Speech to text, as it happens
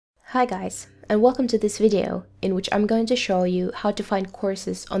Hi guys, and welcome to this video in which I'm going to show you how to find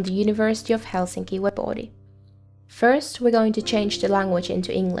courses on the University of Helsinki WebOodi. First, we're going to change the language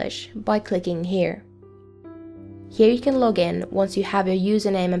into English by clicking here. Here you can log in once you have your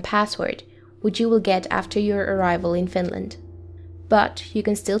username and password, which you will get after your arrival in Finland. But you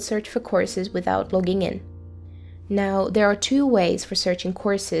can still search for courses without logging in. Now, there are two ways for searching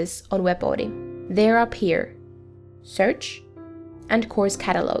courses on WebOodi. They're up here: Search and Course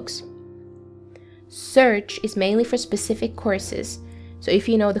Catalogs. Search is mainly for specific courses, so if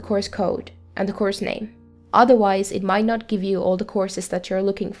you know the course code and the course name. Otherwise, it might not give you all the courses that you're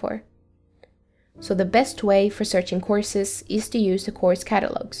looking for. So the best way for searching courses is to use the course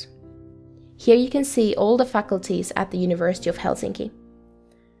catalogs. Here you can see all the faculties at the University of Helsinki.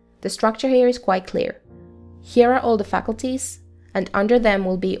 The structure here is quite clear. Here are all the faculties, and under them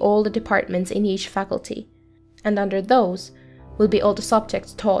will be all the departments in each faculty, and under those will be all the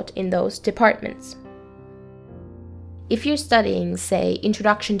subjects taught in those departments. If you're studying, say,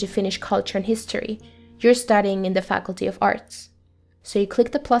 Introduction to Finnish Culture and History, you're studying in the Faculty of Arts. So you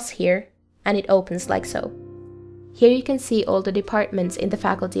click the plus here, and it opens like so. Here you can see all the departments in the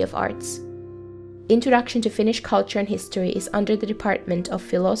Faculty of Arts. Introduction to Finnish Culture and History is under the Department of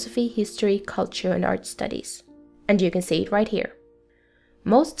Philosophy, History, Culture and Art Studies. And you can see it right here.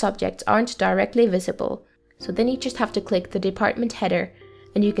 Most subjects aren't directly visible, so then you just have to click the department header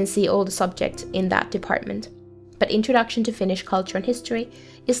and you can see all the subjects in that department. But Introduction to Finnish Culture and History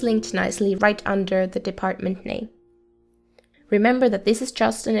is linked nicely right under the department name. Remember that this is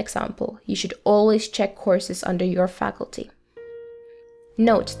just an example. You should always check courses under your faculty.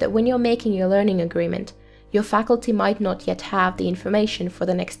 Note that when you're making your learning agreement, your faculty might not yet have the information for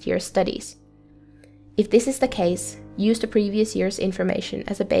the next year's studies. If this is the case, use the previous year's information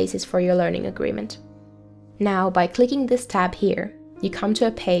as a basis for your learning agreement. Now, by clicking this tab here, you come to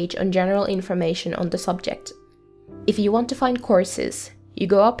a page on general information on the subject. If you want to find courses, you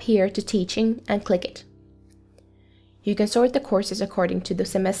go up here to Teaching and click it. You can sort the courses according to the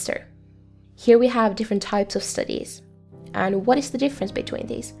semester. Here we have different types of studies. And what is the difference between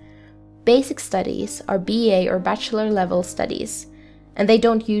these? Basic studies are BA or bachelor level studies, and they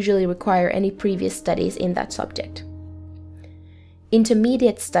don't usually require any previous studies in that subject.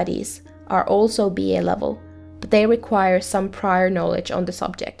 Intermediate studies are also BA level, but they require some prior knowledge on the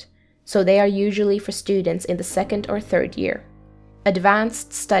subject, so they are usually for students in the second or third year.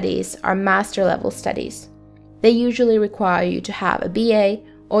 Advanced studies are master level studies. They usually require you to have a BA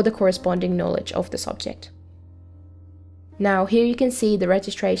or the corresponding knowledge of the subject. Now here you can see the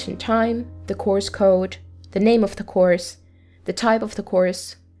registration time, the course code, the name of the course, the type of the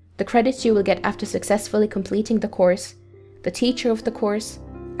course, the credits you will get after successfully completing the course, the teacher of the course,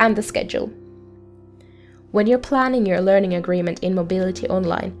 and the schedule. When you're planning your learning agreement in Mobility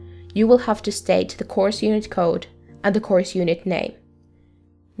Online, you will have to state the course unit code and the course unit name.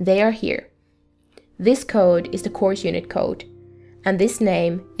 They are here. This code is the course unit code, and this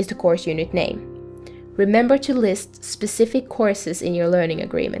name is the course unit name. Remember to list specific courses in your learning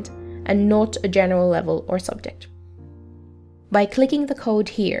agreement, and not a general level or subject. By clicking the code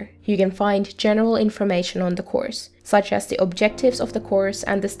here, you can find general information on the course, such as the objectives of the course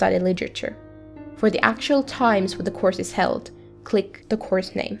and the study literature. For the actual times when the course is held, click the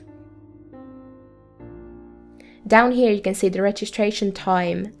course name. Down here you can see the registration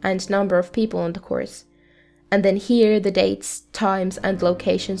time and number of people on the course, and then here the dates, times and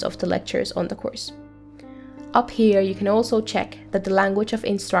locations of the lectures on the course. Up here you can also check that the language of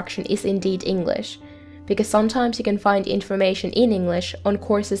instruction is indeed English, because sometimes you can find information in English on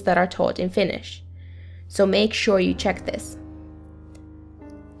courses that are taught in Finnish. So make sure you check this.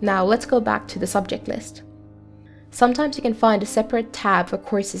 Now let's go back to the subject list. Sometimes you can find a separate tab for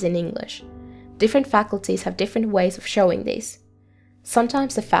courses in English. Different faculties have different ways of showing these.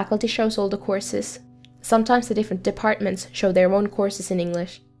 Sometimes the faculty shows all the courses, sometimes the different departments show their own courses in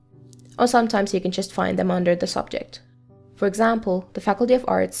English, or sometimes you can just find them under the subject. For example, the Faculty of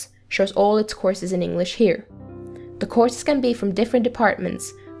Arts shows all its courses in English here. The courses can be from different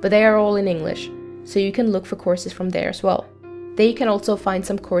departments, but they are all in English, so you can look for courses from there as well. There you can also find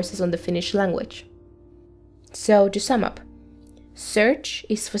some courses on the Finnish language. So to sum up, Search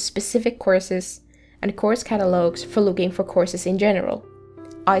is for specific courses and course catalogs for looking for courses in general.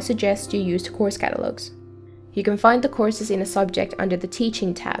 I suggest you use the course catalogs. You can find the courses in a subject under the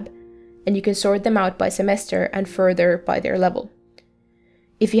Teaching tab, and you can sort them out by semester and further by their level.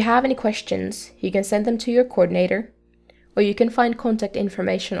 If you have any questions, you can send them to your coordinator, or you can find contact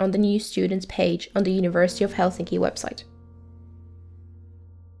information on the New Students page on the University of Helsinki website.